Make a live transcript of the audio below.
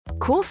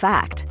Cool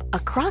fact, a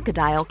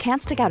crocodile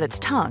can't stick out its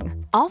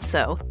tongue.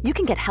 Also, you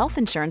can get health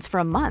insurance for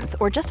a month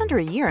or just under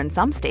a year in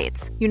some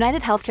states.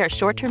 United Healthcare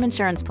short-term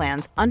insurance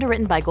plans,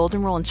 underwritten by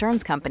Golden Rule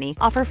Insurance Company,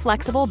 offer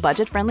flexible,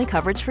 budget-friendly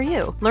coverage for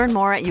you. Learn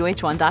more at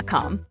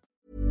uh1.com.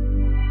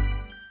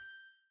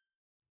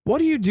 What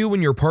do you do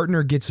when your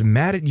partner gets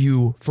mad at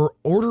you for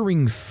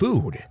ordering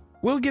food?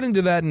 We'll get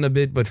into that in a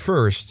bit, but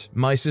first,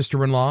 my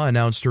sister-in-law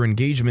announced her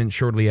engagement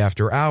shortly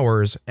after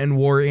ours and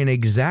wore an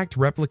exact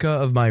replica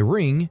of my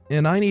ring,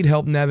 and I need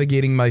help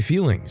navigating my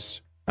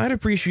feelings. I'd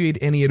appreciate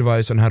any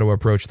advice on how to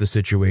approach the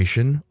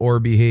situation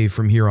or behave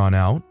from here on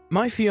out.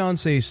 My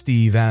fiancé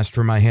Steve asked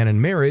for my hand in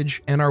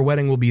marriage, and our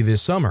wedding will be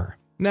this summer.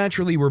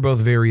 Naturally, we're both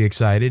very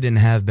excited and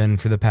have been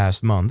for the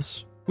past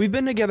months. We've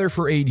been together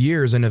for 8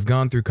 years and have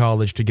gone through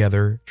college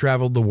together,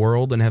 traveled the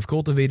world, and have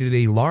cultivated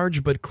a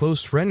large but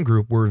close friend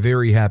group we're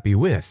very happy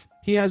with.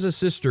 He has a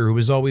sister who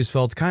has always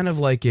felt kind of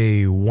like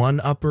a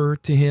one-upper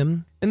to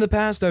him. In the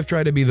past, I've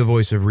tried to be the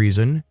voice of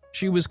reason.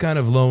 She was kind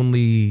of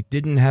lonely,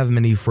 didn't have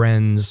many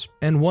friends,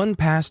 and one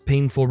past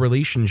painful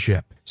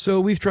relationship. So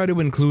we've tried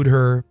to include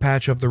her,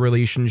 patch up the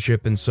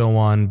relationship, and so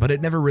on, but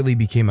it never really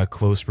became a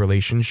close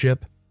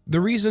relationship. The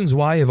reasons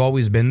why have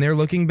always been there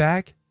looking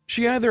back.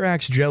 She either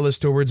acts jealous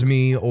towards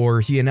me or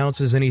he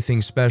announces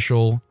anything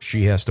special,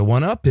 she has to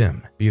one-up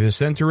him, be the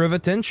center of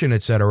attention,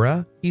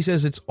 etc. He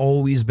says it's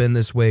always been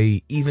this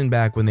way, even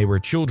back when they were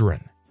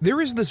children.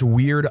 There is this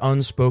weird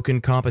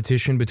unspoken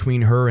competition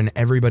between her and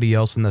everybody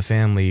else in the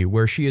family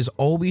where she is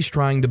always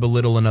trying to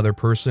belittle another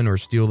person or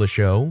steal the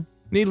show.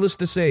 Needless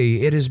to say,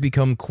 it has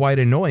become quite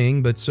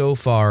annoying, but so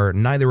far,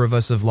 neither of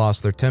us have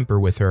lost their temper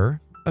with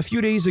her. A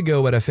few days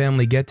ago at a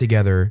family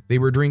get-together, they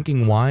were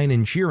drinking wine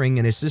and cheering,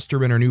 and his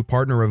sister and her new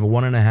partner of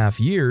 1.5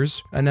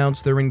 years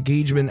announced their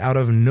engagement out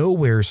of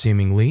nowhere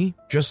seemingly,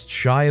 just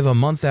shy of a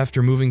month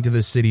after moving to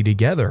the city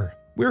together.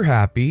 We're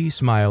happy,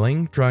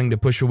 smiling, trying to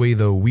push away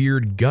the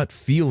weird gut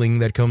feeling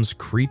that comes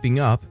creeping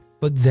up,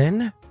 but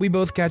then we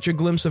both catch a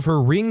glimpse of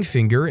her ring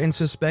finger and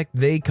suspect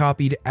they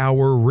copied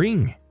our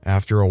ring.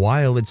 After a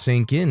while, it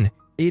sank in.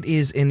 It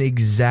is an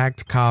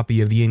exact copy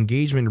of the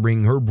engagement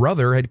ring her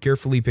brother had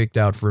carefully picked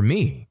out for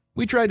me.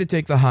 We tried to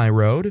take the high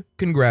road,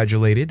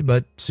 congratulated,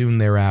 but soon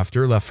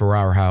thereafter left for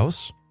our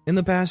house. In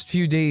the past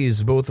few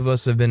days, both of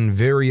us have been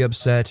very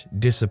upset,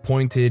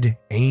 disappointed,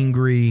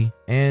 angry,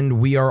 and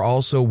we are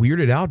also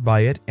weirded out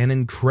by it and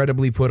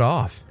incredibly put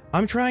off.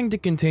 I'm trying to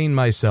contain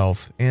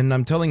myself, and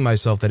I'm telling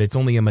myself that it's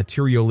only a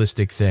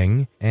materialistic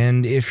thing,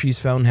 and if she's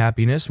found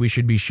happiness, we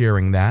should be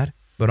sharing that.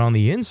 But on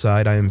the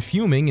inside, I am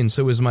fuming, and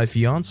so is my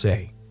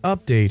fiancé.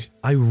 Update: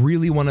 I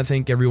really want to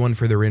thank everyone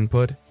for their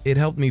input. It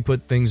helped me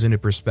put things into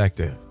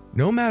perspective.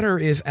 No matter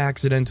if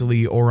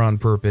accidentally or on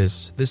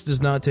purpose, this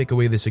does not take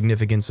away the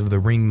significance of the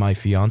ring my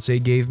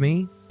fiancé gave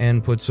me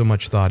and put so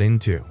much thought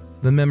into.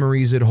 The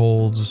memories it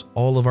holds,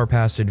 all of our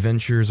past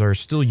adventures are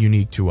still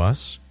unique to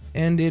us,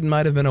 and it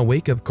might have been a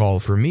wake-up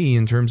call for me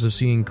in terms of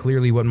seeing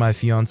clearly what my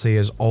fiancé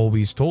has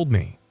always told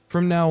me.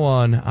 From now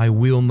on, I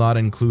will not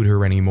include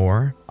her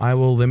anymore. I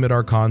will limit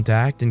our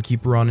contact and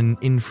keep her on an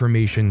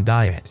information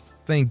diet.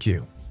 Thank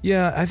you.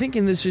 Yeah, I think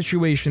in this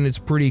situation it's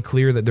pretty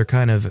clear that they're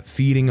kind of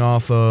feeding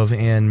off of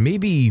and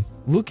maybe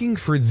looking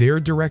for their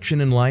direction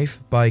in life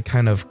by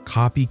kind of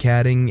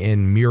copycatting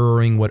and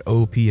mirroring what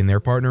OP and their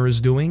partner is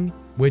doing.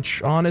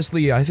 Which,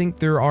 honestly, I think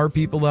there are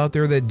people out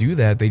there that do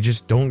that. They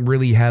just don't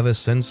really have a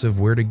sense of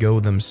where to go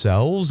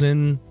themselves,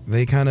 and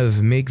they kind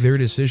of make their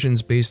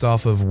decisions based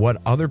off of what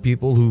other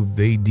people who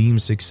they deem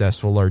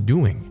successful are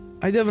doing.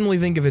 I definitely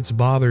think if it's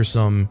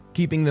bothersome,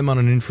 keeping them on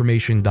an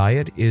information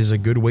diet is a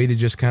good way to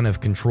just kind of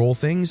control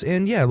things,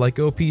 and yeah, like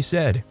OP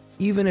said,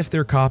 even if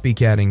they're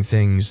copycatting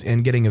things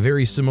and getting a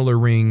very similar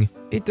ring,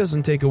 it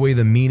doesn't take away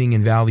the meaning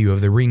and value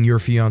of the ring your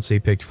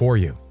fiancé picked for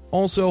you.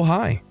 Also,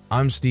 hi,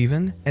 I'm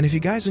Steven, and if you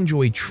guys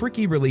enjoy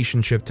tricky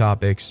relationship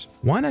topics,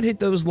 why not hit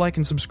those like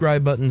and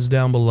subscribe buttons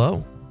down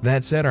below?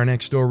 That said, our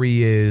next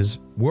story is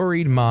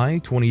Worried My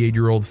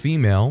 28-year-old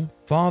female,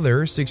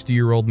 Father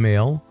 60-year-old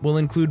male, will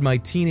include my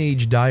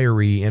teenage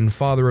diary and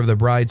father of the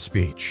bride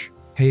speech.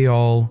 Hey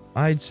all,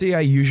 I'd say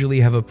I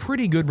usually have a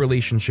pretty good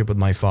relationship with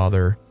my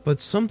father, but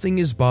something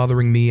is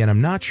bothering me and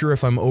I'm not sure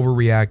if I'm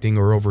overreacting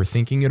or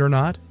overthinking it or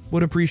not.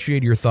 Would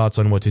appreciate your thoughts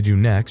on what to do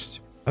next.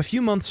 A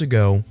few months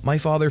ago, my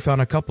father found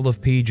a couple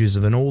of pages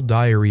of an old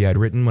diary I'd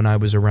written when I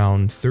was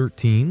around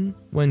 13,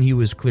 when he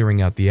was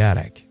clearing out the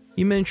attic.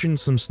 He mentioned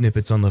some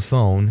snippets on the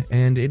phone,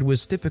 and it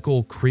was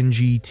typical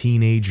cringy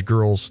teenage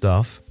girl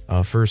stuff.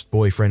 A first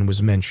boyfriend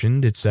was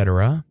mentioned,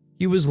 etc.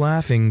 He was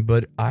laughing,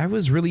 but I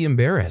was really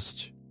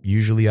embarrassed.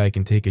 Usually I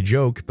can take a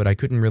joke, but I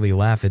couldn't really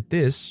laugh at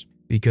this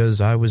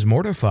because I was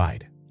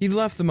mortified. He'd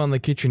left them on the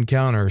kitchen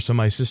counter, so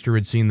my sister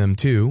had seen them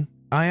too.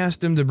 I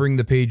asked him to bring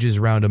the pages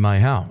round to my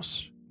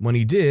house. When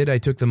he did, I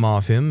took them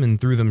off him and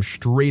threw them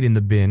straight in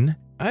the bin.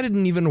 I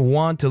didn't even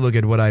want to look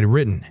at what I'd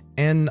written,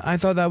 and I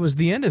thought that was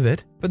the end of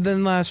it. But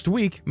then last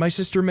week, my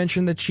sister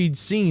mentioned that she'd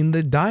seen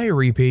the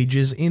diary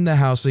pages in the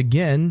house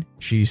again.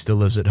 She still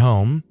lives at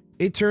home.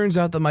 It turns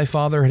out that my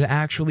father had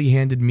actually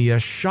handed me a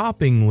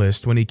shopping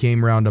list when he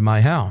came round to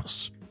my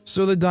house.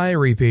 So the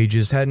diary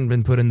pages hadn't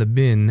been put in the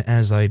bin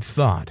as I'd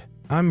thought.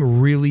 I'm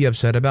really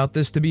upset about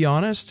this, to be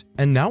honest,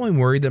 and now I'm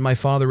worried that my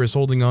father is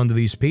holding on to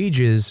these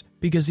pages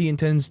because he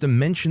intends to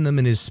mention them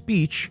in his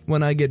speech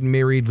when I get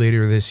married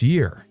later this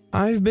year.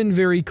 I've been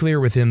very clear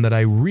with him that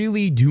I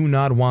really do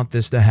not want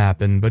this to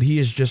happen, but he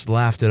has just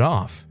laughed it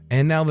off.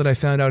 And now that I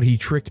found out he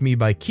tricked me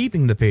by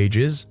keeping the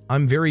pages,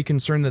 I'm very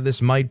concerned that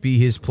this might be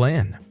his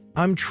plan.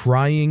 I'm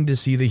trying to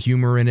see the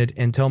humor in it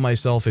and tell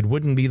myself it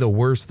wouldn't be the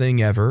worst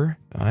thing ever.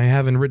 I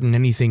haven't written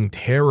anything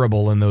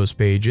terrible in those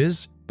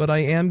pages, but I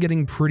am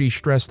getting pretty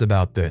stressed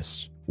about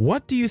this.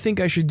 What do you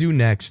think I should do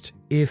next,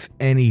 if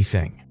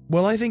anything?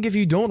 Well, I think if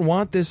you don't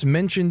want this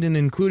mentioned and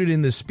included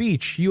in the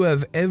speech, you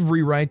have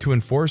every right to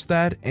enforce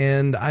that,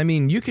 and I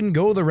mean, you can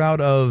go the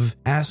route of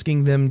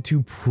asking them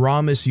to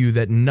promise you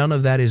that none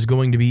of that is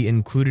going to be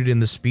included in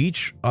the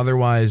speech,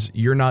 otherwise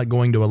you're not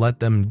going to let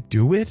them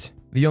do it.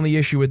 The only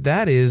issue with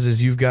that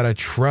is you've got to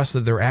trust that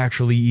they're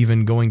actually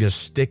even going to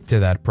stick to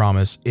that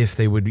promise if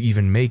they would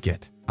even make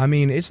it. I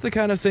mean, it's the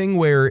kind of thing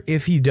where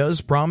if he does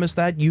promise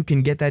that you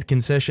can get that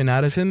concession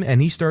out of him and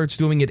he starts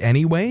doing it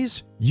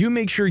anyways, you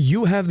make sure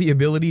you have the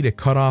ability to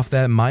cut off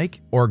that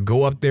mic or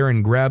go up there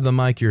and grab the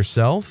mic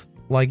yourself.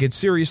 Like, it's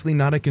seriously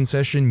not a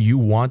concession you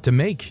want to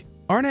make.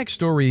 Our next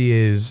story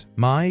is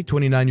my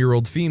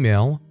 29-year-old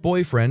female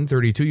boyfriend,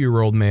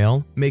 32-year-old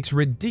male, makes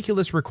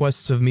ridiculous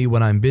requests of me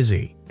when I'm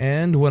busy.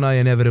 And when I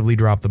inevitably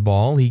drop the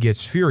ball, he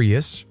gets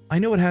furious. I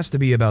know it has to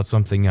be about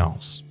something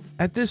else.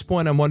 At this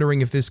point, I'm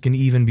wondering if this can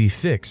even be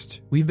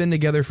fixed. We've been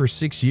together for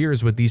 6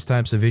 years with these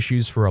types of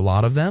issues for a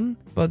lot of them,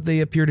 but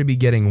they appear to be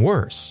getting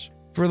worse.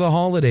 For the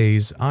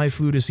holidays, I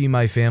flew to see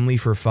my family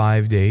for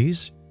 5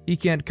 days. He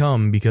can't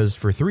come because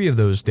for 3 of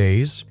those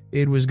days,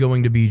 it was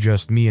going to be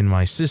just me and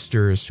my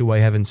sisters who I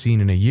haven't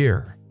seen in a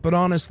year. But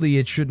honestly,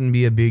 it shouldn't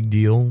be a big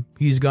deal.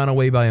 He's gone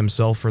away by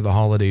himself for the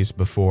holidays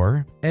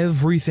before.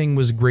 Everything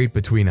was great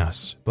between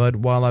us, but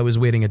while I was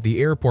waiting at the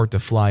airport to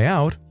fly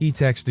out, he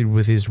texted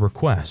with his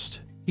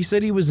request. He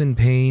said he was in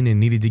pain and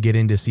needed to get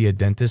in to see a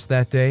dentist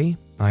that day.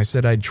 I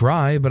said I'd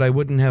try, but I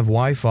wouldn't have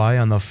Wi-Fi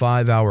on the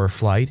 5-hour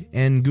flight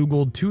and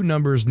Googled 2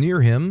 numbers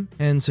near him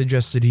and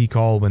suggested he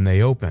call when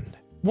they opened.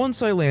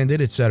 Once I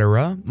landed,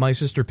 etc., my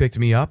sister picked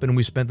me up and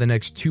we spent the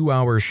next 2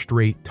 hours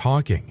straight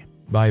talking.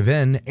 By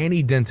then,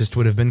 any dentist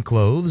would have been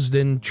closed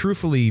and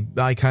truthfully,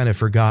 I kind of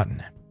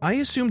forgotten. I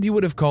assumed he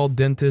would have called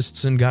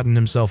dentists and gotten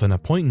himself an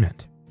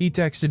appointment. He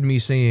texted me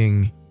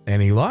saying,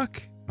 "Any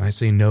luck?" I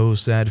say, "No,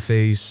 sad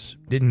face.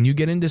 Didn't you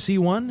get in to see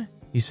one?"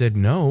 He said,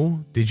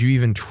 "No. Did you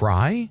even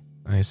try?"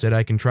 I said,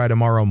 "I can try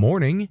tomorrow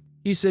morning."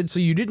 He said, "So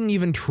you didn't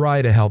even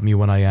try to help me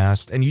when I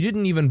asked, and you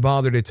didn't even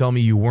bother to tell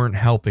me you weren't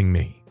helping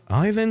me."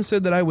 I then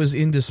said that I was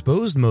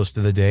indisposed most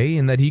of the day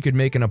and that he could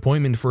make an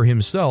appointment for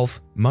himself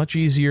much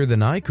easier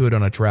than I could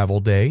on a travel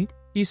day.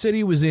 He said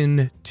he was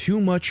in too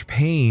much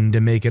pain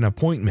to make an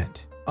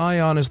appointment.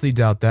 I honestly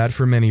doubt that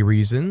for many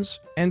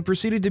reasons, and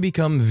proceeded to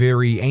become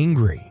very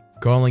angry,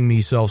 calling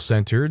me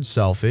self-centered,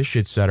 selfish,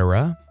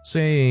 etc.,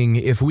 saying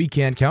if we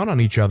can't count on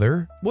each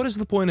other, what is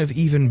the point of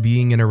even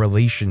being in a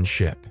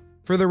relationship?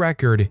 For the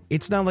record,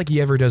 it's not like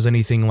he ever does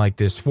anything like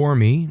this for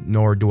me,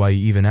 nor do I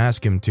even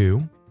ask him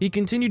to. He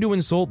continued to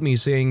insult me,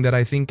 saying that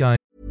I think I'm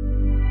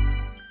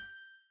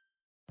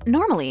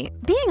Normally,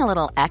 being a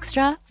little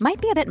extra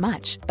might be a bit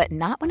much, but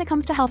not when it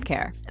comes to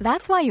healthcare.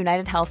 That's why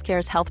United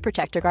Healthcare's Health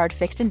Protector Guard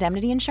fixed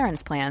indemnity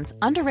insurance plans,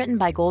 underwritten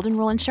by Golden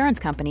Rule Insurance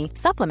Company,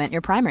 supplement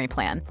your primary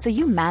plan so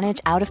you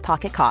manage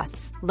out-of-pocket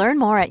costs. Learn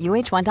more at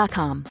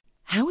uh1.com.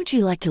 How would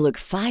you like to look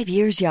 5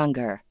 years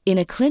younger? In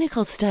a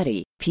clinical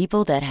study,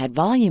 people that had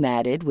volume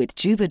added with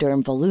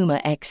Juvederm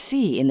Voluma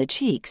XC in the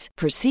cheeks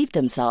perceived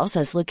themselves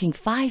as looking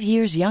 5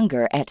 years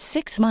younger at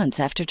 6 months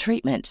after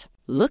treatment.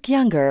 Look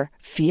younger,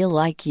 feel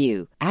like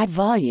you. Add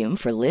volume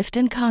for lift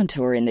and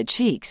contour in the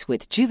cheeks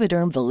with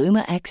Juvederm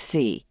Voluma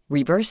XC.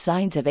 Reverse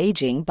signs of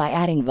aging by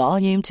adding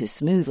volume to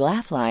smooth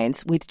laugh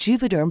lines with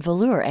Juvederm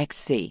Volure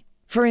XC.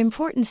 For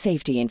important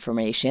safety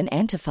information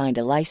and to find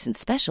a licensed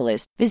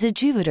specialist, visit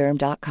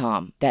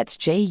Juvederm.com. That's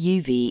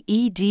JUVEDERM.com.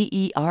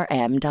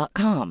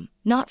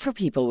 Not for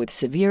people with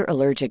severe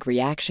allergic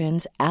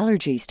reactions,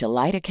 allergies to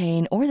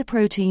lidocaine, or the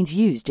proteins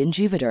used in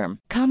Juvederm.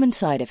 Common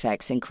side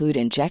effects include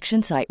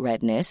injection site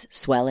redness,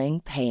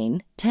 swelling,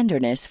 pain,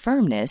 tenderness,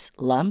 firmness,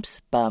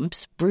 lumps,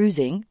 bumps,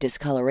 bruising,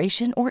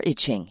 discoloration, or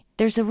itching.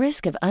 There's a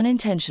risk of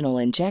unintentional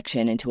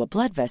injection into a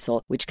blood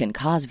vessel, which can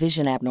cause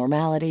vision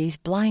abnormalities,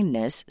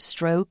 blindness,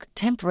 stroke,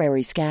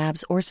 temporary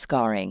scabs, or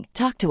scarring.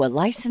 Talk to a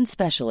licensed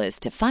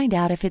specialist to find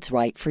out if it's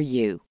right for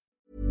you.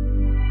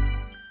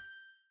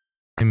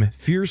 I'm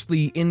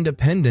fiercely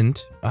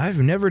independent. I've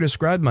never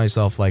described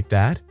myself like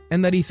that,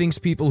 and that he thinks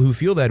people who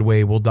feel that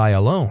way will die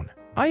alone.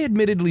 I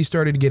admittedly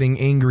started getting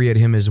angry at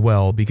him as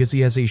well because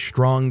he has a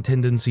strong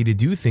tendency to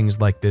do things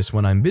like this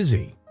when I'm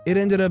busy. It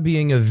ended up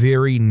being a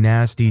very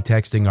nasty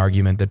texting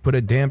argument that put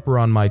a damper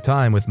on my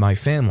time with my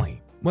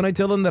family. When I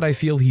tell him that I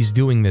feel he's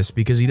doing this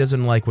because he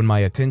doesn't like when my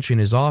attention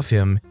is off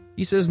him,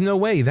 he says, "No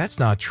way, that's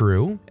not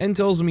true," and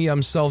tells me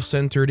I'm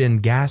self-centered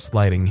and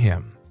gaslighting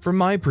him. From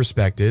my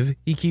perspective,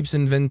 he keeps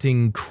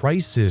inventing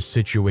crisis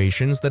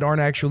situations that aren't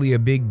actually a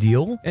big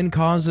deal and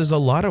causes a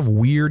lot of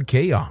weird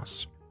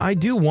chaos. I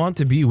do want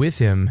to be with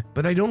him,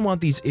 but I don't want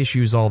these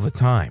issues all the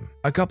time.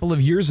 A couple of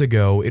years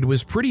ago, it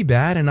was pretty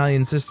bad and I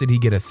insisted he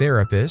get a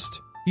therapist.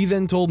 He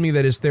then told me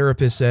that his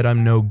therapist said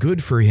I'm no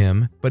good for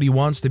him, but he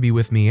wants to be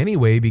with me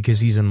anyway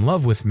because he's in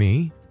love with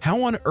me.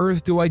 How on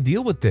earth do I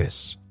deal with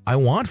this? I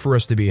want for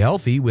us to be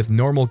healthy with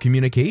normal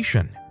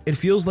communication. It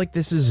feels like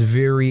this is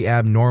very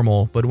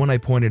abnormal, but when I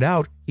point it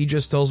out, he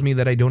just tells me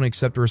that I don't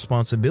accept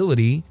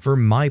responsibility for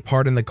my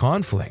part in the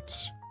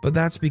conflicts. But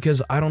that's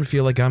because I don't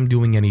feel like I'm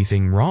doing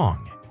anything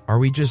wrong. Are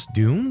we just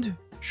doomed?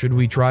 Should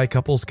we try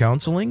couples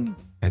counseling?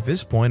 At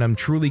this point, I'm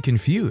truly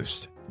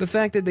confused. The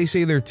fact that they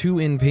say they're too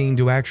in pain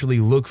to actually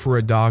look for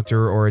a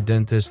doctor or a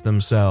dentist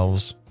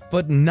themselves,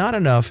 but not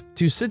enough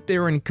to sit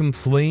there and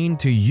complain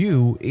to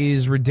you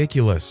is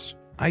ridiculous.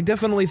 I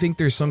definitely think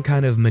there's some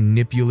kind of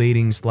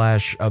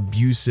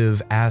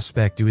manipulating/abusive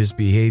aspect to his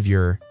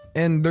behavior,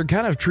 and they're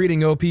kind of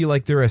treating OP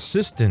like their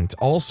assistant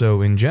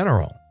also in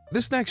general.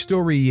 This next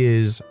story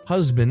is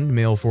husband,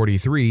 male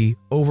 43,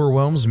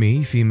 overwhelms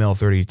me, female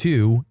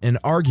 32, in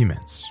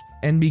arguments,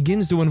 and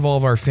begins to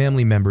involve our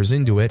family members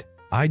into it.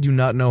 I do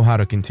not know how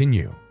to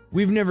continue.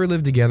 We've never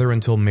lived together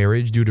until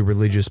marriage due to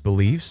religious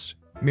beliefs.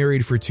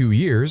 Married for 2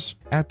 years.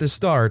 At the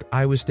start,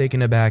 I was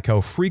taken aback how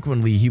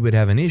frequently he would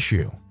have an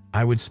issue.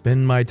 I would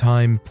spend my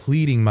time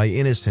pleading my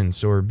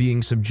innocence or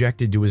being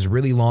subjected to his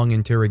really long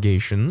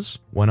interrogations,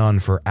 went on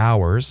for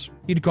hours.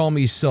 He'd call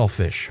me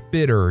selfish,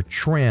 bitter,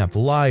 tramp,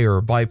 liar,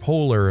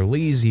 bipolar,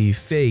 lazy,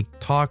 fake,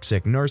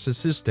 toxic,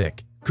 narcissistic,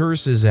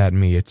 curses at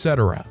me,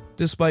 etc.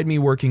 Despite me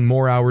working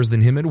more hours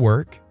than him at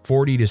work,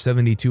 40 to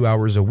 72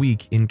 hours a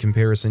week in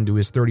comparison to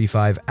his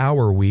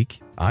 35-hour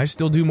week, I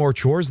still do more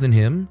chores than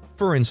him.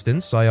 For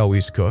instance, I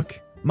always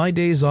cook. My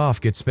days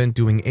off get spent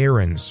doing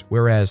errands,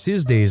 whereas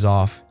his days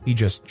off, he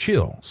just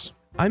chills.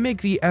 I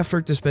make the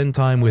effort to spend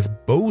time with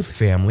both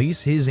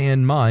families, his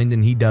and mine,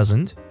 and he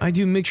doesn't. I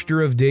do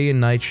mixture of day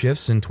and night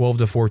shifts and 12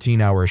 to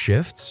 14-hour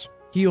shifts.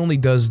 He only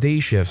does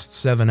day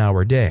shifts,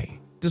 7-hour day.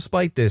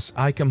 Despite this,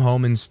 I come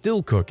home and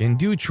still cook and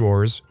do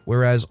chores,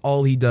 whereas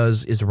all he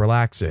does is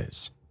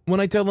relaxes. When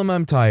I tell him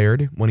I'm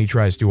tired, when he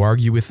tries to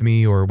argue with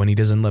me, or when he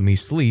doesn't let me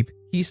sleep,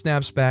 he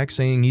snaps back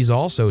saying he's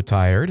also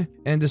tired,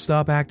 and to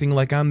stop acting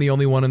like I'm the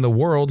only one in the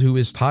world who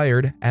is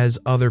tired as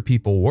other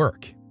people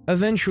work.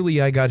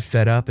 Eventually, I got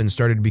fed up and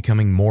started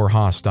becoming more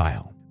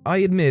hostile. I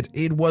admit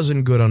it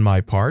wasn't good on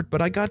my part,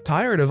 but I got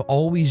tired of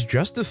always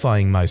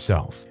justifying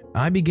myself.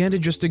 I began to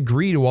just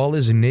agree to all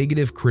his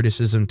negative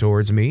criticism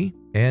towards me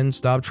and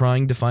stop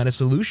trying to find a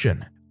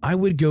solution. I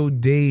would go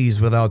days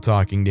without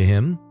talking to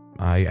him.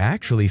 I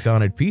actually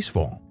found it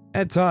peaceful.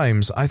 At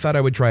times, I thought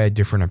I would try a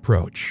different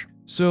approach.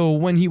 So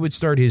when he would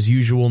start his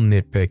usual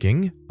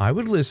nitpicking, I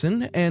would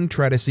listen and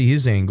try to see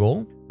his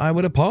angle. I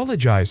would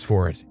apologize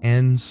for it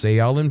and say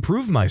I'll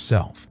improve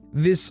myself.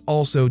 This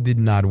also did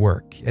not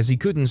work, as he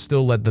couldn't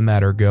still let the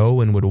matter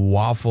go and would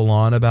waffle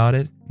on about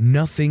it.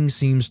 Nothing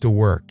seems to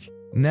work.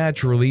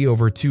 Naturally,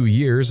 over 2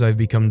 years, I've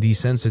become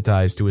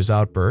desensitized to his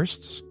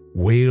outbursts,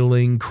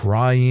 wailing,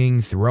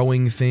 crying,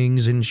 throwing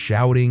things, and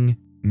shouting.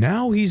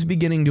 Now he's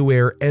beginning to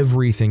air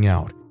everything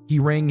out. He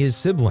rang his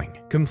sibling,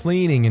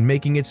 complaining and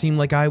making it seem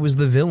like I was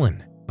the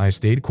villain. I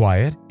stayed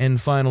quiet,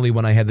 and finally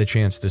when I had the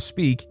chance to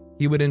speak,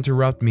 he would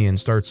interrupt me and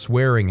start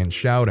swearing and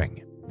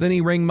shouting. Then he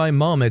rang my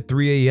mom at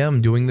 3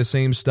 a.m. doing the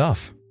same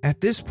stuff.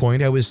 At this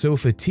point, I was so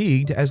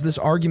fatigued as this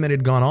argument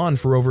had gone on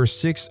for over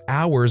 6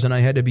 hours and I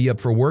had to be up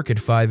for work at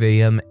 5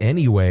 a.m.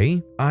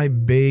 anyway. I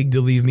begged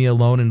to leave me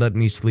alone and let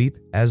me sleep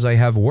as I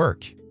have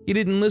work. He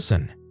didn't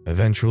listen.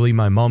 Eventually,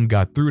 my mom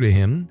got through to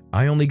him.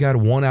 I only got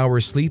 1 hour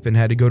sleep and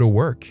had to go to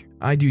work.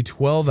 I do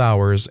 12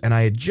 hours and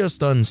I had just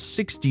done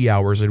 60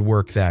 hours at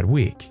work that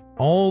week.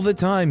 All the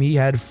time, he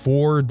had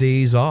 4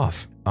 days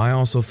off. I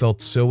also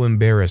felt so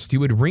embarrassed he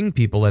would ring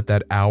people at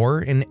that hour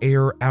and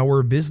air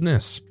our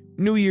business.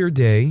 New Year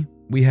Day,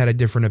 we had a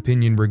different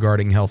opinion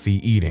regarding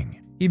healthy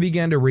eating. He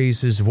began to raise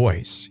his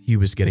voice. He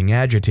was getting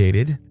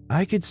agitated.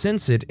 I could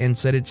sense it and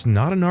said it's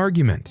not an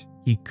argument.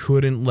 He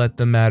couldn't let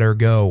the matter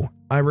go.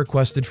 I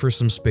requested for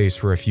some space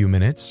for a few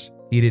minutes.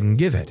 He didn't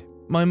give it.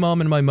 My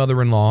mom and my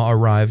mother-in-law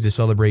arrived to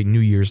celebrate New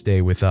Year's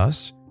Day with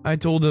us. I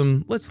told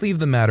him, let's leave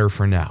the matter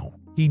for now.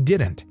 He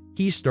didn't.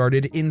 He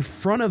started in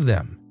front of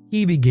them.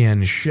 He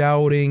began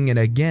shouting and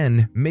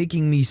again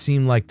making me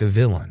seem like the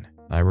villain.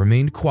 I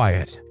remained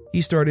quiet.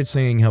 He started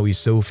saying how he's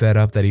so fed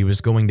up that he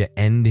was going to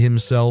end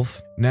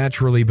himself.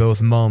 Naturally,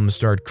 both moms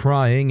start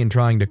crying and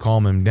trying to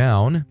calm him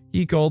down.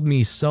 He called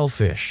me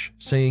selfish,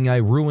 saying I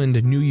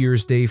ruined New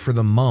Year's Day for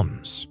the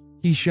moms.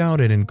 He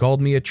shouted and called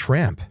me a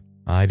tramp.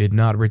 I did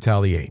not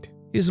retaliate.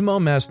 His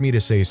mom asked me to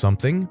say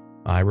something.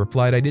 I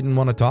replied I didn't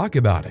want to talk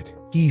about it.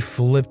 He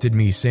flipped at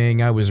me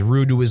saying I was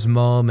rude to his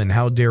mom and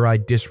how dare I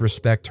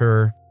disrespect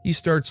her. He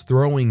starts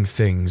throwing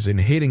things and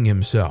hitting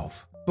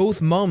himself.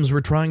 Both moms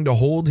were trying to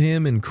hold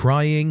him and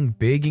crying,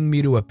 begging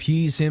me to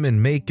appease him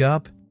and make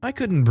up. I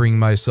couldn't bring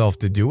myself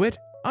to do it.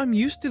 I'm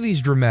used to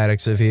these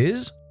dramatics of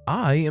his.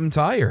 I am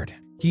tired.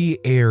 He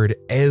aired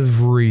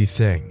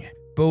everything.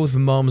 Both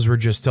moms were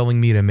just telling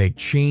me to make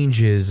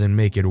changes and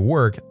make it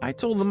work. I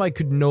told them I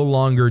could no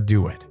longer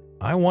do it.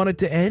 I want it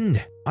to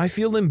end. I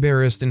feel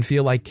embarrassed and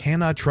feel I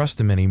cannot trust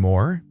him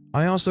anymore.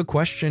 I also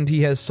questioned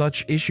he has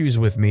such issues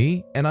with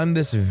me and I'm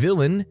this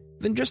villain,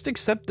 then just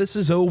accept this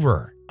is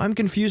over. I'm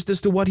confused as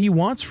to what he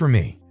wants from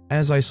me.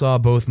 As I saw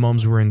both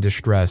moms were in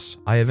distress,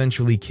 I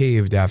eventually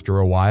caved after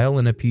a while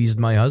and appeased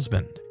my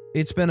husband.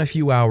 It's been a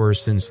few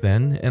hours since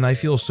then and I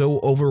feel so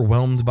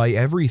overwhelmed by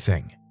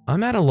everything.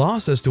 I'm at a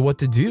loss as to what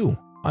to do.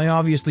 I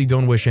obviously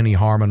don't wish any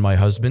harm on my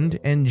husband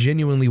and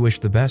genuinely wish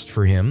the best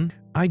for him.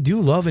 I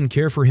do love and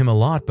care for him a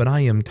lot, but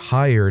I am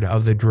tired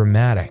of the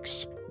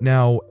dramatics.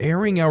 Now,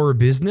 airing our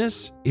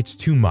business, it's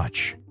too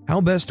much. How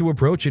best to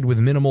approach it with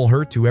minimal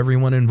hurt to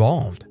everyone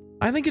involved?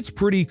 I think it's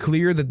pretty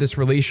clear that this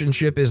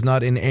relationship is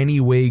not in any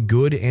way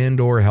good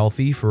and or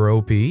healthy for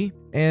OP,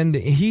 and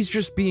he's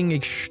just being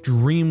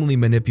extremely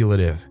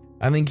manipulative.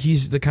 I think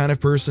he's the kind of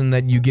person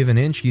that you give an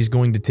inch, he's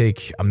going to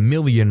take a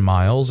million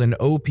miles, and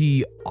OP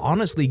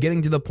honestly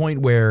getting to the point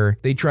where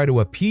they try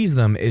to appease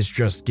them is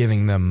just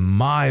giving them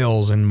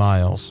miles and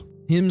miles.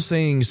 Him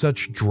saying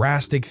such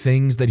drastic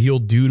things that he'll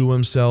do to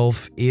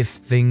himself if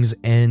things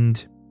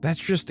end, that's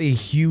just a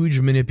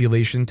huge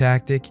manipulation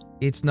tactic.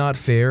 It's not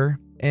fair,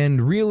 and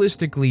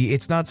realistically,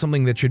 it's not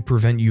something that should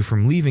prevent you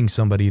from leaving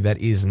somebody that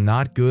is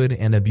not good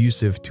and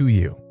abusive to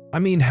you. I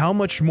mean, how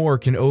much more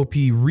can OP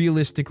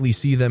realistically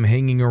see them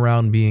hanging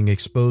around being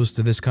exposed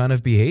to this kind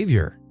of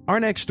behavior? Our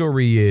next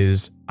story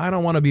is, I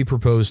don't want to be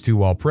proposed to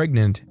while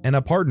pregnant, and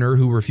a partner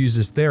who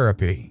refuses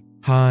therapy.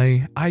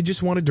 Hi, I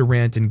just wanted to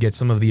rant and get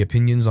some of the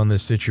opinions on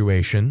this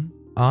situation.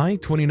 I,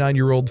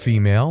 29-year-old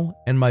female,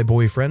 and my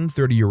boyfriend,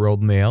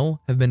 30-year-old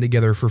male, have been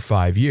together for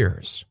 5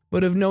 years,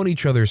 but have known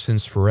each other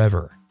since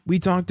forever. We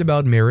talked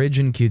about marriage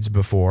and kids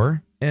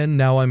before, and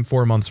now I'm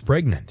 4 months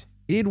pregnant.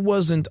 It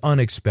wasn't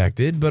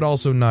unexpected, but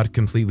also not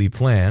completely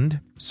planned.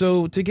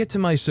 So to get to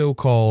my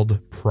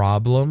so-called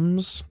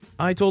problems,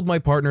 I told my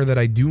partner that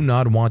I do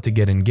not want to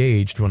get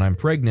engaged when I'm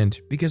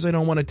pregnant because I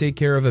don't want to take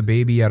care of a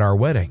baby at our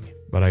wedding.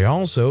 But I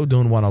also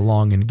don't want a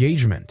long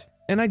engagement.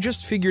 And I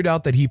just figured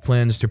out that he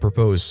plans to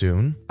propose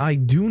soon. I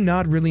do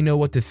not really know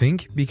what to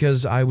think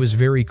because I was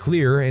very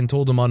clear and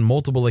told him on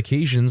multiple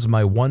occasions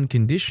my one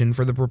condition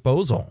for the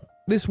proposal.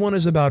 This one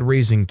is about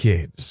raising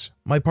kids.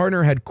 My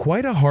partner had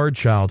quite a hard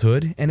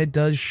childhood, and it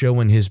does show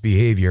in his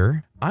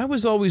behavior. I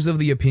was always of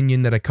the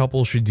opinion that a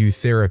couple should do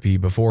therapy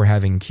before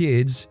having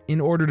kids in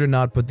order to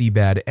not put the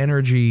bad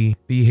energy,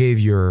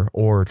 behavior,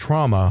 or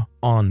trauma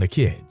on the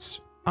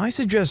kids. I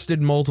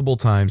suggested multiple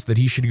times that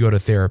he should go to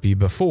therapy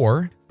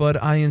before,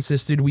 but I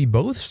insisted we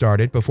both start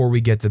it before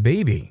we get the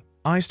baby.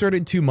 I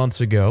started 2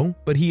 months ago,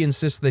 but he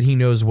insists that he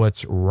knows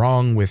what's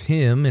wrong with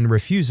him and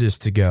refuses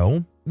to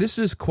go. This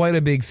is quite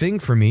a big thing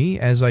for me,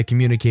 as I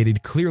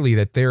communicated clearly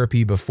that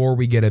therapy before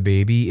we get a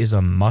baby is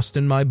a must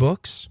in my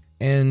books,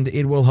 and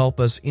it will help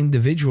us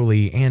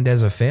individually and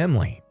as a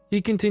family.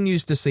 He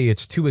continues to say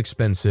it's too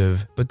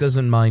expensive, but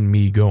doesn't mind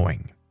me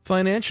going.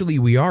 Financially,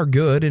 we are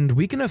good and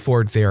we can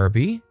afford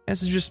therapy,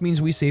 as it just means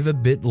we save a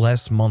bit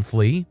less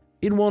monthly.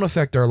 It won't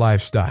affect our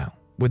lifestyle.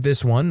 With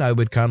this one, I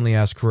would kindly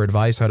ask for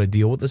advice how to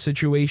deal with the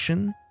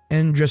situation.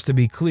 And just to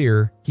be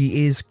clear,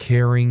 he is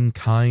caring,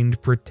 kind,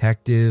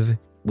 protective.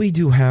 We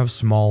do have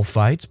small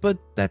fights, but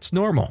that's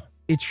normal.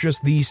 It's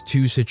just these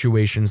two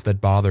situations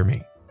that bother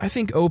me. I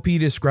think OP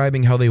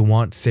describing how they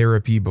want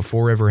therapy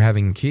before ever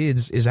having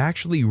kids is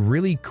actually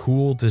really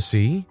cool to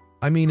see.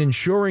 I mean,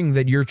 ensuring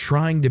that you're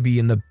trying to be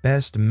in the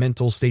best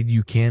mental state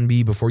you can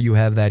be before you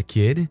have that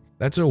kid,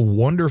 that's a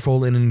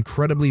wonderful and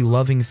incredibly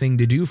loving thing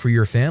to do for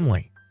your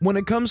family. When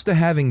it comes to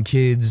having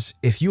kids,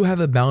 if you have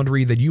a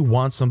boundary that you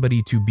want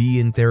somebody to be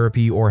in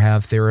therapy or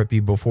have therapy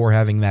before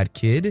having that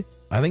kid,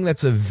 I think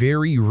that's a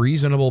very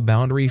reasonable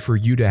boundary for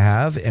you to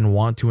have and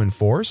want to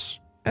enforce.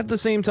 At the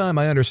same time,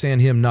 I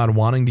understand him not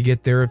wanting to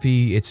get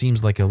therapy. It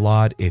seems like a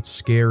lot, it's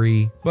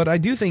scary, but I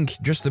do think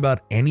just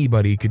about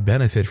anybody could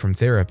benefit from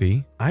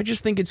therapy. I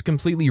just think it's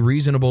completely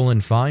reasonable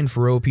and fine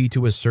for OP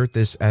to assert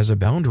this as a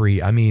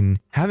boundary. I mean,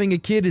 having a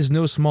kid is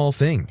no small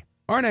thing.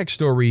 Our next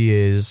story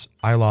is,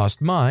 I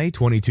lost my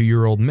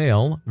 22-year-old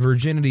male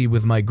virginity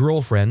with my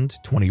girlfriend,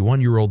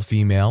 21-year-old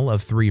female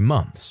of 3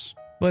 months.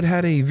 But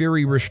had a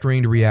very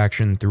restrained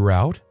reaction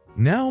throughout.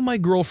 Now my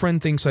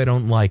girlfriend thinks I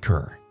don't like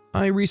her.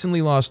 I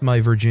recently lost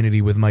my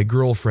virginity with my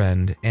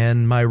girlfriend,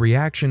 and my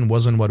reaction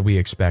wasn't what we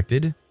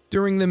expected.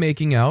 During the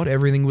making out,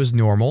 everything was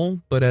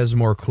normal, but as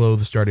more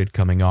clothes started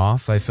coming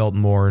off, I felt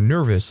more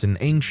nervous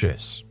and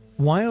anxious.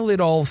 While it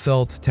all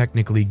felt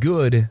technically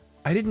good,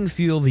 I didn't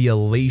feel the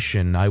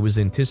elation I was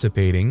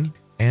anticipating,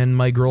 and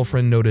my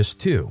girlfriend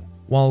noticed too.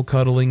 While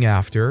cuddling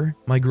after,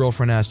 my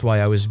girlfriend asked why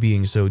I was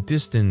being so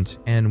distant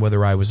and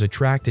whether I was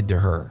attracted to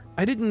her.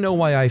 I didn't know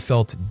why I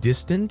felt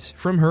distant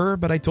from her,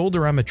 but I told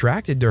her I'm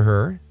attracted to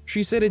her.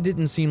 She said it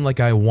didn't seem like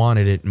I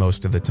wanted it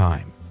most of the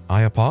time.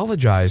 I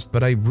apologized,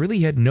 but I really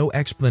had no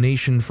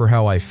explanation for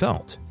how I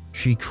felt.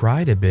 She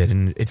cried a bit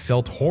and it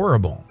felt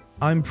horrible.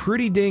 I'm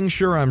pretty dang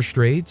sure I'm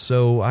straight,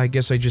 so I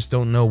guess I just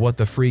don't know what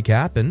the freak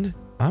happened.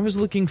 I was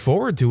looking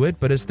forward to it,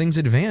 but as things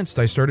advanced,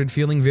 I started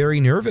feeling very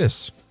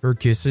nervous. Her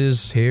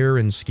kisses, hair,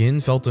 and skin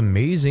felt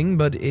amazing,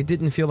 but it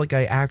didn't feel like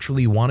I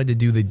actually wanted to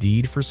do the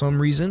deed for some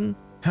reason.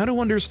 How to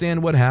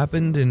understand what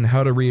happened and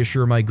how to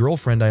reassure my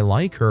girlfriend I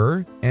like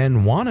her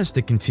and want us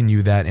to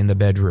continue that in the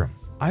bedroom.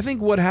 I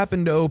think what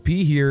happened to OP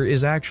here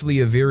is actually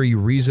a very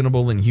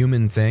reasonable and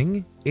human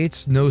thing.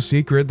 It's no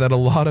secret that a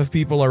lot of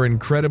people are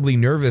incredibly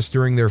nervous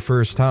during their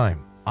first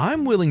time.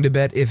 I'm willing to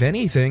bet, if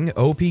anything,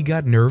 OP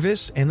got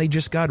nervous and they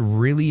just got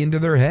really into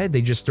their head.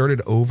 They just started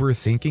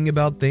overthinking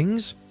about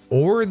things,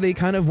 or they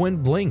kind of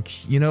went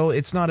blank. You know,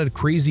 it's not a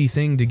crazy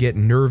thing to get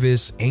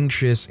nervous,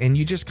 anxious, and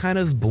you just kind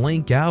of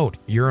blank out.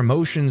 Your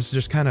emotions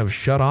just kind of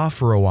shut off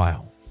for a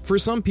while. For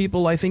some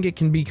people, I think it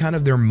can be kind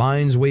of their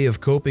mind's way of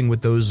coping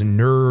with those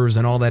nerves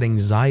and all that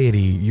anxiety.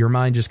 Your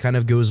mind just kind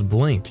of goes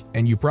blank,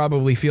 and you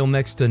probably feel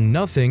next to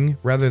nothing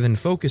rather than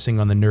focusing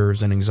on the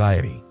nerves and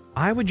anxiety.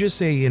 I would just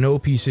say in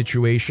OP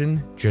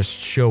situation, just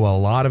show a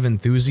lot of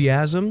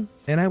enthusiasm,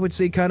 and I would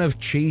say kind of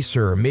chase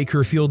her, make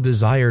her feel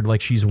desired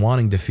like she's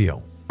wanting to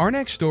feel. Our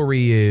next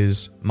story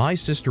is, my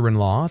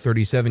sister-in-law,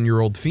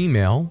 37-year-old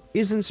female,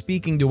 isn't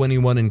speaking to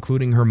anyone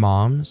including her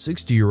mom,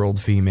 60-year-old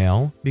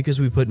female,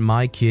 because we put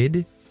my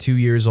kid, 2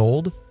 years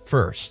old,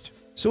 first.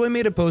 So I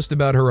made a post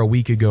about her a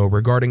week ago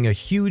regarding a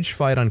huge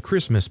fight on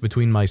Christmas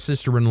between my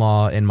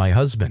sister-in-law and my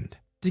husband.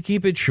 To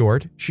keep it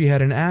short, she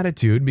had an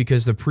attitude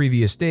because the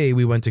previous day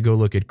we went to go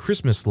look at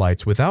Christmas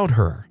lights without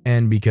her,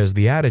 and because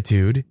the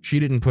attitude, she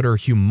didn't put her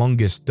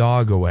humongous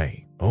dog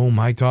away. Oh,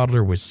 my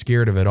toddler was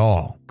scared of it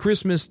all.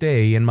 Christmas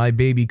Day and my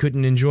baby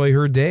couldn't enjoy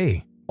her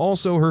day.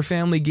 Also, her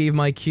family gave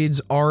my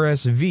kids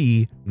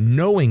RSV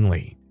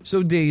knowingly.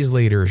 So days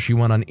later, she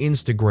went on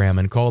Instagram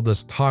and called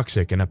us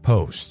toxic in a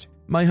post.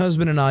 My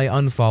husband and I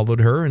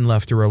unfollowed her and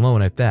left her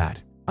alone at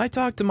that. I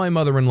talked to my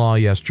mother-in-law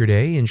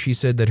yesterday and she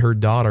said that her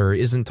daughter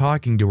isn't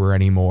talking to her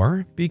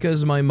anymore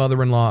because my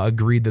mother-in-law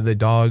agreed that the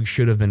dog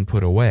should have been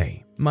put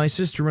away. My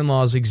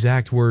sister-in-law's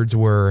exact words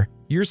were,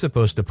 "You're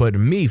supposed to put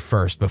me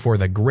first before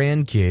the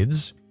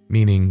grandkids,"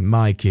 meaning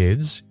my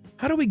kids.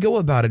 How do we go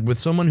about it with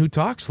someone who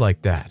talks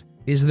like that?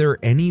 Is there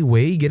any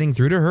way getting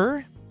through to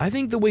her? I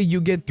think the way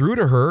you get through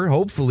to her,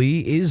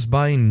 hopefully, is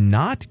by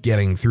not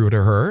getting through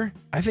to her.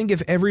 I think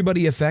if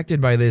everybody affected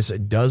by this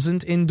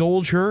doesn't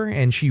indulge her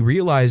and she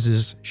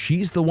realizes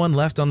she's the one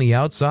left on the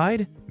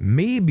outside,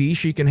 maybe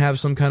she can have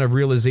some kind of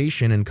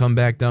realization and come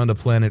back down to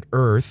planet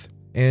Earth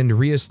and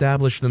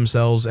reestablish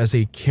themselves as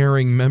a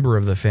caring member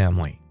of the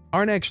family.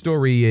 Our next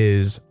story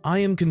is, I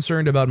am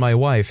concerned about my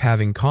wife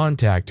having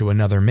contact to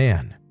another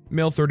man.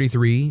 Male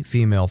 33,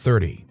 female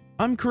 30.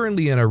 I'm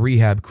currently in a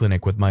rehab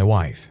clinic with my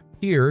wife.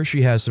 Here,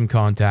 she has some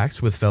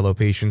contacts with fellow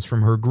patients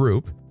from her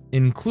group,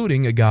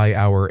 including a guy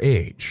our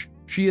age.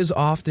 She has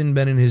often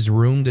been in his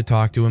room to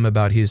talk to him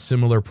about his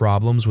similar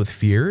problems with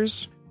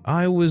fears.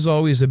 I was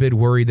always a bit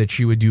worried that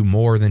she would do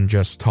more than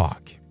just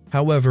talk.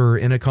 However,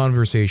 in a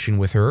conversation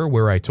with her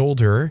where I told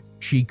her,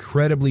 she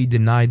credibly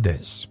denied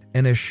this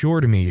and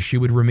assured me she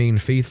would remain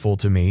faithful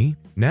to me.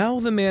 Now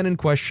the man in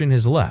question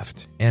has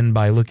left, and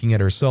by looking at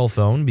her cell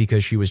phone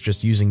because she was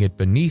just using it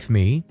beneath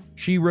me,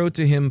 she wrote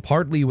to him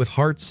partly with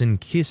hearts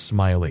and kiss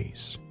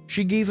smileys.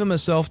 She gave him a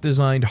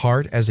self-designed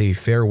heart as a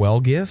farewell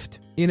gift.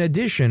 In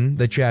addition,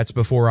 the chats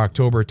before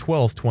October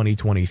 12,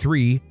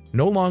 2023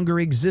 no longer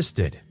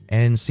existed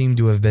and seemed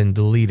to have been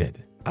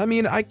deleted. I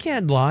mean, I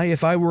can't lie,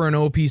 if I were in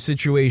an OP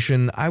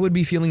situation, I would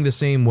be feeling the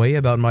same way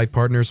about my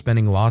partner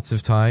spending lots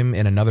of time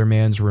in another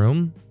man's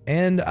room.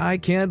 And I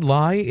can't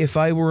lie, if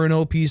I were in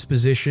OP's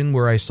position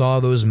where I saw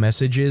those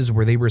messages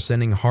where they were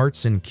sending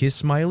hearts and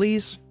kiss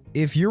smileys,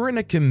 if you're in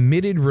a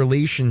committed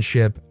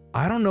relationship,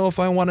 I don't know if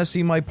I want to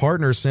see my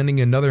partner sending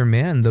another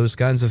man those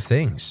kinds of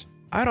things.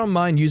 I don't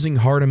mind using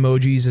heart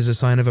emojis as a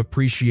sign of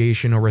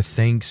appreciation or a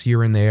thanks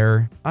here and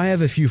there. I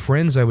have a few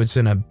friends I would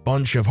send a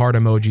bunch of heart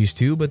emojis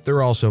to, but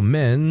they're also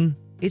men.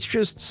 It's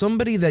just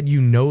somebody that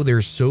you know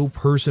they're so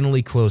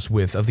personally close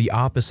with of the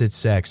opposite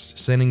sex,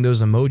 sending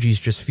those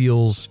emojis just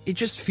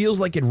feels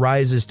like it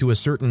rises to a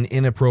certain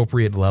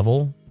inappropriate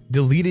level.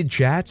 Deleted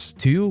chats,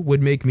 too,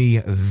 would make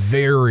me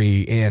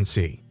very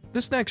antsy.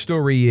 This next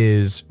story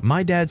is,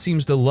 my dad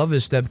seems to love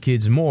his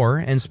stepkids more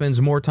and spends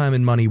more time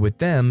and money with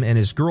them and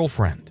his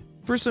girlfriend.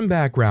 For some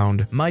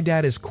background, my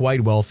dad is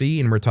quite wealthy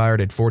and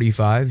retired at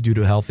 45 due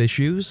to health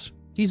issues.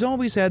 He's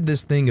always had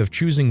this thing of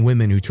choosing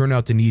women who turn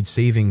out to need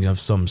saving of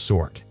some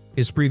sort.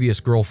 His previous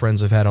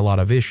girlfriends have had a lot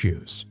of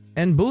issues.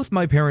 And both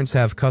my parents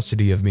have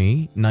custody of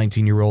me,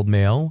 19-year-old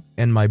male,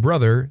 and my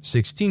brother,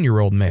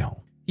 16-year-old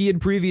male. He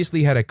had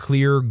previously had a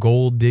clear,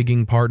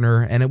 gold-digging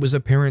partner, and it was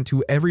apparent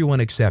to everyone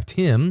except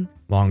him.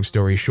 Long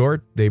story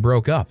short, they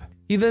broke up.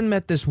 He then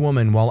met this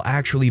woman while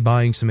actually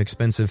buying some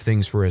expensive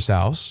things for his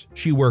house.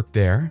 She worked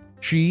there.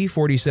 She,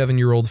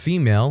 47-year-old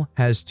female,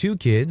 has 2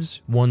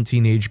 kids, 1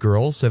 teenage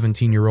girl,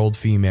 17-year-old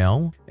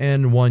female,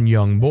 and 1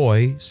 young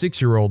boy,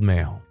 6-year-old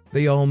male.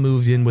 They all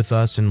moved in with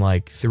us in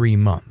like 3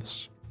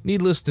 months.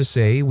 Needless to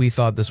say, we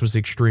thought this was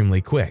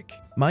extremely quick.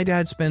 My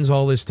dad spends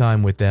all his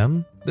time with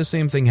them. The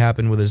same thing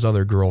happened with his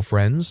other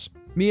girlfriends.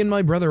 Me and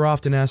my brother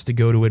often asked to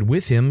go to it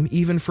with him,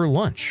 even for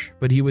lunch,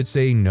 but he would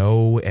say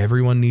no,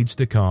 everyone needs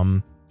to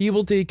come. He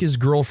will take his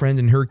girlfriend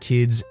and her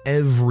kids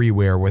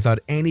everywhere without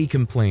any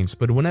complaints,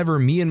 but whenever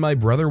me and my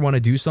brother want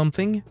to do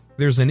something,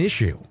 there's an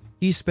issue.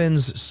 He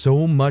spends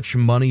so much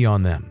money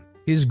on them.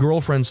 His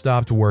girlfriend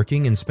stopped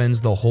working and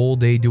spends the whole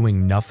day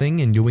doing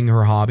nothing and doing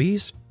her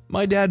hobbies.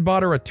 My dad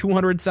bought her a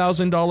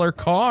 $200,000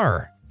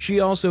 car. She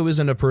also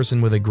isn't a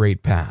person with a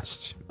great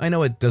past. I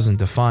know it doesn't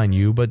define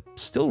you, but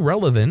still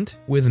relevant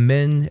with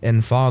men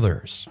and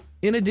fathers.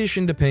 In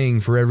addition to paying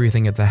for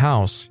everything at the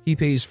house, he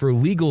pays for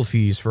legal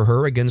fees for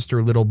her against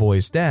her little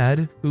boy's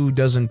dad, who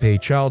doesn't pay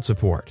child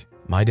support.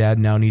 My dad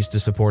now needs to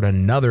support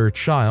another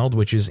child,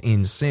 which is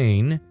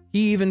insane.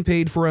 He even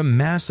paid for a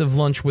massive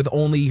lunch with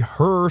only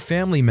her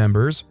family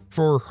members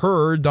for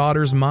her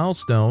daughter's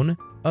milestone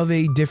of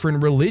a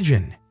different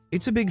religion.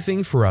 It's a big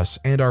thing for us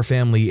and our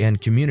family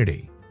and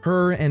community.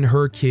 Her and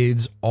her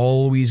kids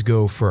always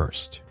go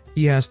first.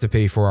 He has to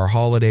pay for our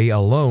holiday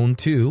alone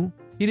too.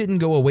 He didn't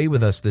go away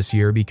with us this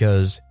year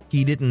because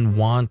he didn't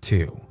want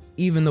to,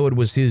 even though it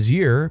was his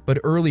year, but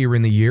earlier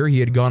in the year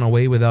he had gone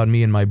away without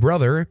me and my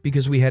brother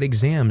because we had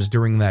exams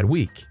during that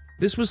week.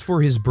 This was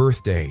for his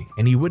birthday,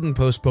 and he wouldn't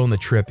postpone the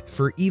trip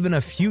for even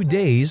a few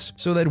days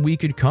so that we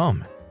could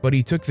come. But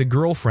he took the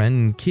girlfriend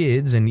and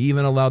kids and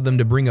even allowed them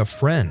to bring a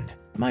friend.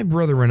 My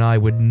brother and I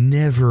would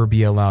never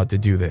be allowed to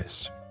do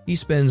this. He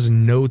spends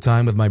no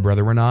time with my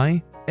brother and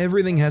I.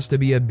 Everything has to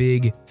be a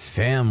big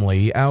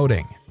family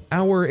outing.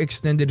 Our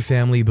extended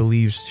family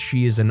believes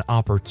she is an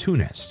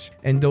opportunist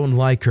and don't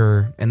like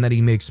her, and that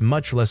he makes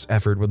much less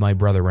effort with my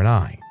brother and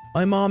I.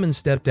 My mom and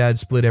stepdad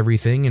split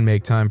everything and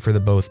make time for the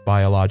both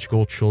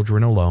biological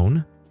children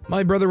alone.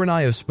 My brother and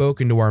I have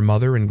spoken to our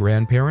mother and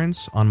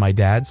grandparents on my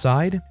dad's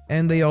side,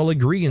 and they all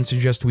agree and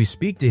suggest we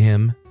speak to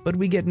him, but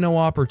we get no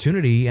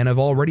opportunity and have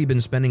already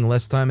been spending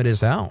less time at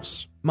his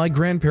house. My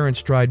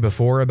grandparents tried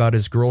before about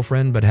his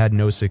girlfriend but had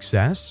no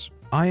success.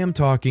 I am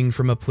talking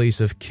from a place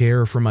of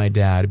care for my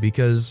dad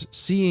because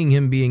seeing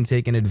him being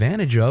taken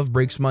advantage of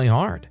breaks my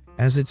heart,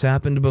 as it's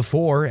happened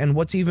before, and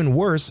what's even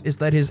worse is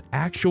that his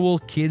actual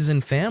kids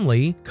and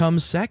family come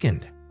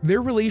second.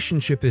 Their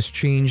relationship has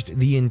changed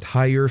the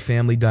entire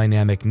family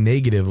dynamic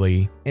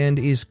negatively and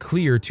is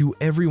clear to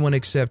everyone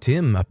except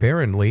him,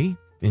 apparently,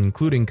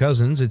 including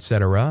cousins,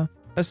 etc.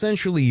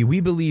 Essentially, we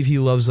believe he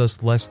loves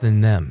us less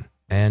than them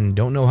and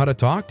don't know how to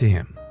talk to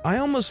him. I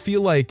almost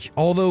feel like,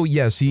 although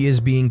yes, he is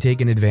being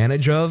taken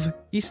advantage of,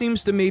 he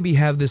seems to maybe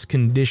have this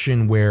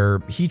condition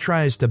where he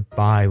tries to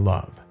buy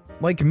love.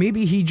 Like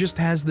maybe he just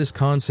has this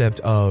concept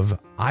of,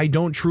 I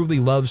don't truly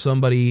love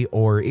somebody,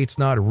 or it's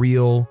not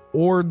real,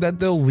 or that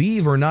they'll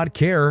leave or not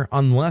care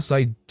unless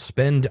I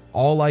spend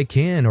all I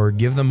can or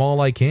give them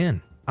all I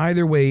can.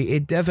 Either way,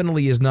 it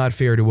definitely is not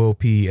fair to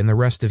OP and the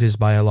rest of his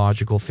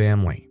biological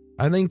family.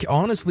 I think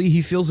honestly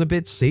he feels a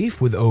bit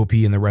safe with OP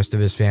and the rest of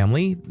his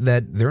family,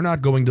 that they're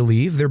not going to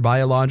leave, they're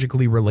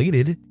biologically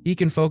related. He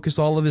can focus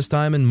all of his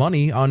time and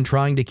money on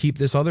trying to keep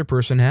this other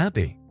person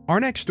happy. Our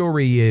next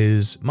story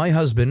is, my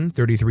husband,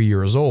 33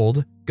 years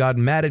old, got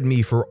mad at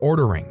me for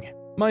ordering.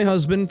 My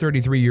husband,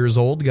 33 years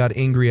old, got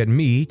angry at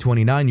me,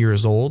 29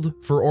 years old,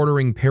 for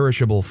ordering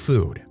perishable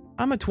food.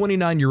 I'm a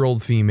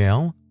 29-year-old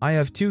female. I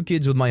have 2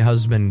 kids with my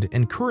husband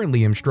and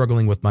currently am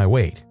struggling with my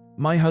weight.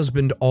 My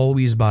husband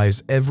always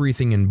buys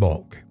everything in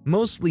bulk,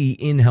 mostly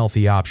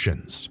unhealthy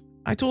options.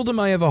 I told him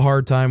I have a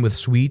hard time with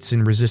sweets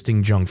and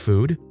resisting junk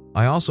food.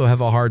 I also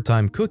have a hard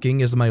time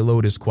cooking as my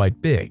load is quite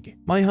big.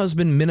 My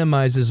husband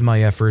minimizes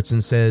my efforts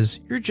and says,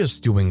 "You're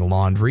just doing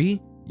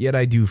laundry." Yet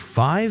I do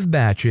 5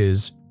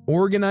 batches,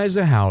 organize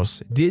a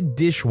house, did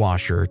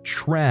dishwasher,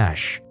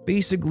 trash.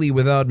 Basically,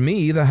 without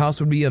me, the house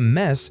would be a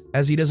mess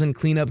as he doesn't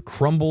clean up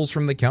crumbles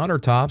from the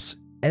countertops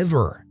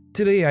ever.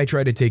 Today, I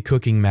tried to take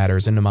cooking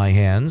matters into my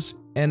hands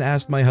and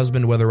asked my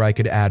husband whether I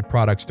could add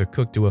products to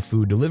cook to a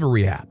food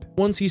delivery app.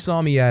 Once he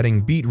saw me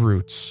adding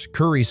beetroots,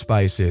 curry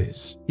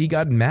spices, he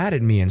got mad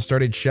at me and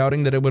started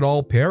shouting that it would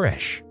all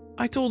perish.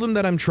 I told him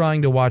that I'm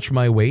trying to watch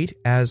my weight,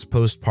 as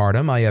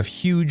postpartum I have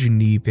huge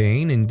knee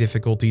pain and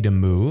difficulty to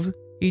move.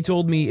 He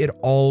told me it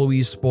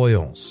always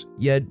spoils,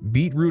 yet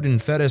beetroot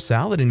and feta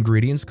salad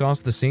ingredients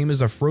cost the same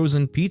as a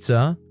frozen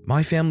pizza.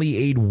 My family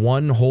ate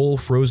 1 whole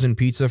frozen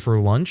pizza for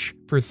lunch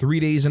for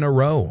 3 days in a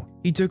row.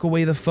 He took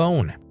away the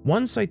phone.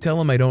 Once I tell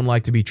him I don't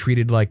like to be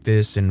treated like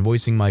this and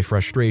voicing my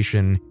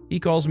frustration, he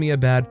calls me a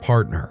bad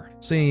partner,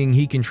 saying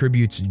he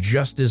contributes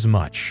just as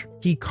much.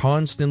 He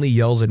constantly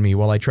yells at me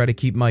while I try to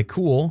keep my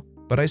cool,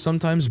 but I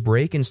sometimes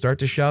break and start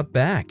to shout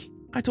back.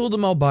 I told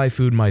him I'll buy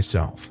food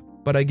myself,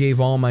 but I gave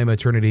all my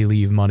maternity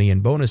leave money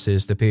and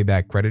bonuses to pay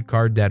back credit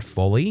card debt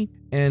fully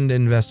and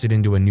invested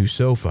into a new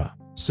sofa,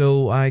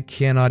 so I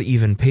cannot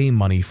even pay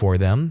money for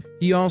them.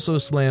 He also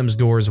slams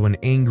doors when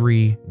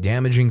angry,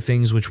 damaging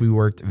things which we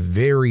worked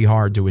very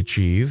hard to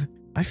achieve.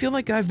 I feel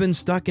like I've been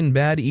stuck in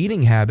bad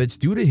eating habits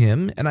due to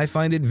him, and I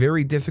find it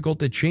very difficult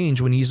to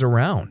change when he's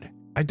around.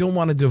 I don't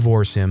want to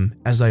divorce him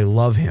as I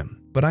love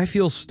him, but I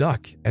feel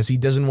stuck as he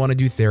doesn't want to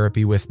do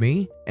therapy with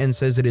me and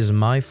says it is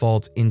my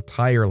fault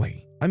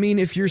entirely. I mean,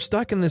 if you're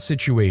stuck in this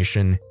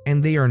situation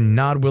and they are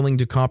not willing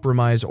to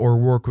compromise or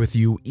work with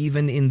you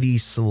even in the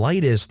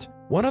slightest,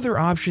 what other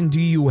option do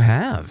you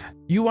have?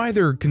 You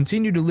either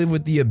continue to live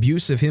with the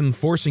abuse of him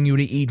forcing you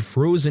to eat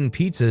frozen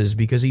pizzas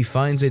because he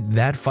finds it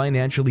that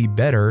financially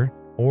better,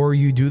 or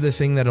you do the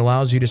thing that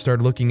allows you to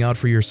start looking out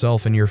for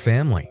yourself and your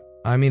family.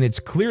 I mean,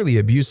 it's clearly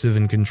abusive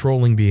and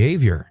controlling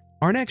behavior.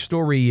 Our next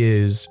story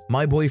is,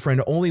 my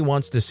boyfriend only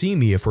wants to see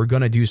me if we're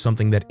gonna do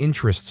something that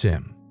interests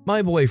him.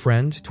 My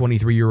boyfriend,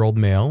 23-year-old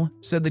male,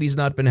 said that he's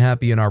not been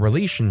happy in our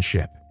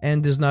relationship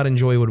and does not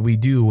enjoy what we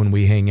do when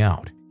we hang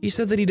out. He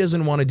said that he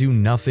doesn't want to do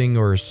nothing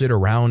or sit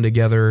around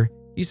together.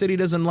 He said he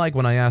doesn't like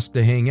when I ask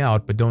to hang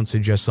out but don't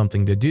suggest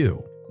something to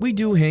do. We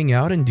do hang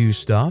out and do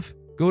stuff,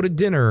 go to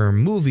dinner,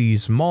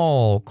 movies,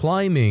 mall,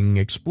 climbing,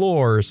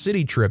 explore,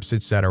 city trips,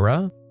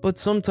 etc. But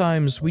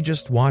sometimes we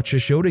just watch a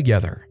show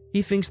together.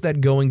 He thinks that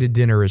going to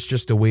dinner is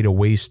just a way to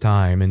waste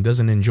time and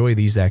doesn't enjoy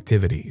these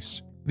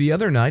activities. The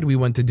other night we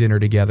went to dinner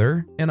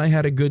together and I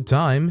had a good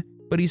time,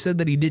 but he said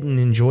that he didn't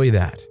enjoy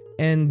that,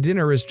 and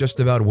dinner is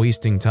just about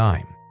wasting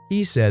time.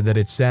 He said that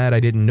it's sad I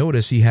didn't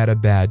notice he had a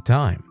bad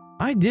time.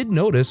 I did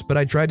notice, but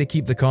I tried to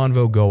keep the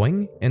convo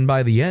going, and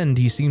by the end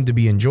he seemed to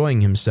be enjoying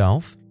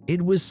himself.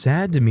 It was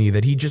sad to me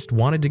that he just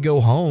wanted to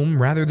go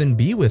home rather than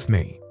be with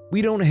me.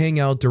 We don't hang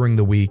out during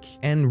the week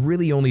and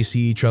really only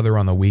see each other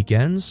on the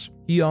weekends.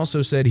 He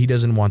also said he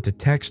doesn't want to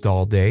text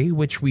all day,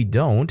 which we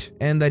don't,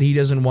 and that he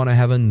doesn't want to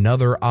have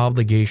another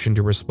obligation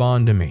to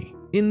respond to me.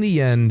 In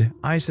the end,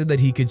 I said that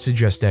he could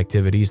suggest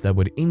activities that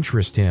would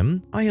interest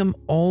him. I am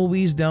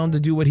always down to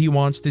do what he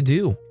wants to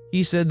do.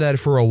 He said that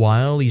for a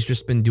while he's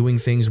just been doing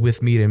things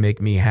with me to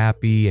make me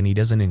happy and he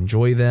doesn't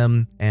enjoy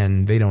them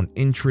and they don't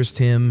interest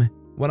him.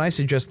 When I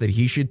suggest that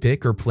he should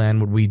pick or plan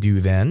what we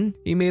do then,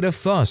 he made a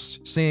fuss,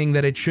 saying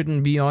that it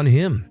shouldn't be on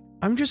him.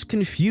 I'm just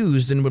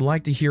confused and would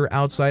like to hear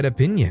outside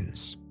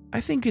opinions.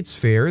 I think it's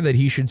fair that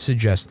he should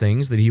suggest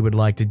things that he would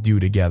like to do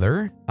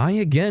together. I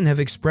again have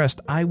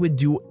expressed I would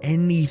do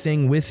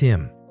anything with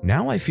him.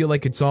 Now I feel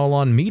like it's all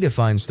on me to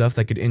find stuff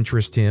that could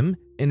interest him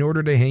in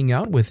order to hang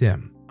out with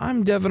him.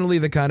 I'm definitely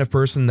the kind of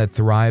person that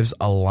thrives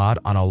a lot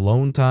on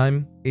alone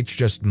time. It's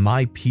just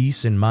my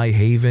peace and my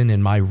haven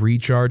and my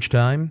recharge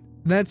time.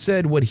 That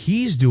said, what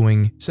he's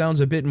doing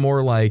sounds a bit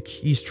more like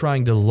he's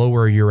trying to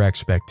lower your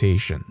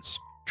expectations.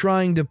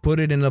 Trying to put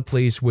it in a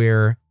place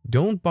where,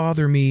 don't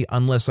bother me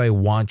unless I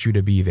want you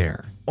to be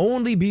there.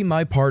 Only be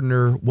my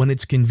partner when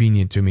it's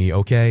convenient to me,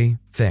 okay?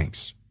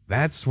 Thanks.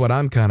 That's what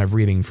I'm kind of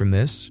reading from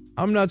this.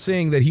 I'm not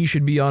saying that he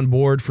should be on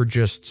board for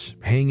just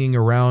hanging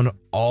around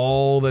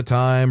all the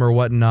time or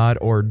whatnot,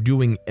 or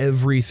doing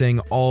everything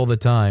all the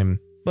time,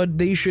 but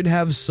they should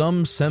have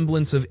some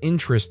semblance of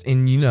interest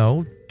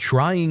in,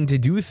 trying to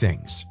do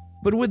things.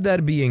 But with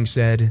that being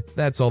said,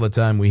 that's all the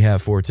time we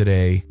have for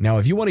today. Now,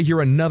 if you want to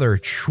hear another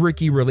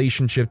tricky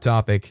relationship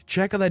topic,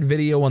 check out that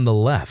video on the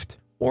left.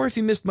 Or if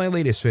you missed my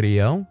latest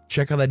video,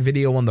 check out that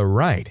video on the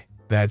right.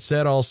 That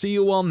said, I'll see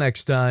you all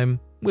next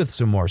time with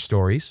some more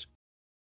stories.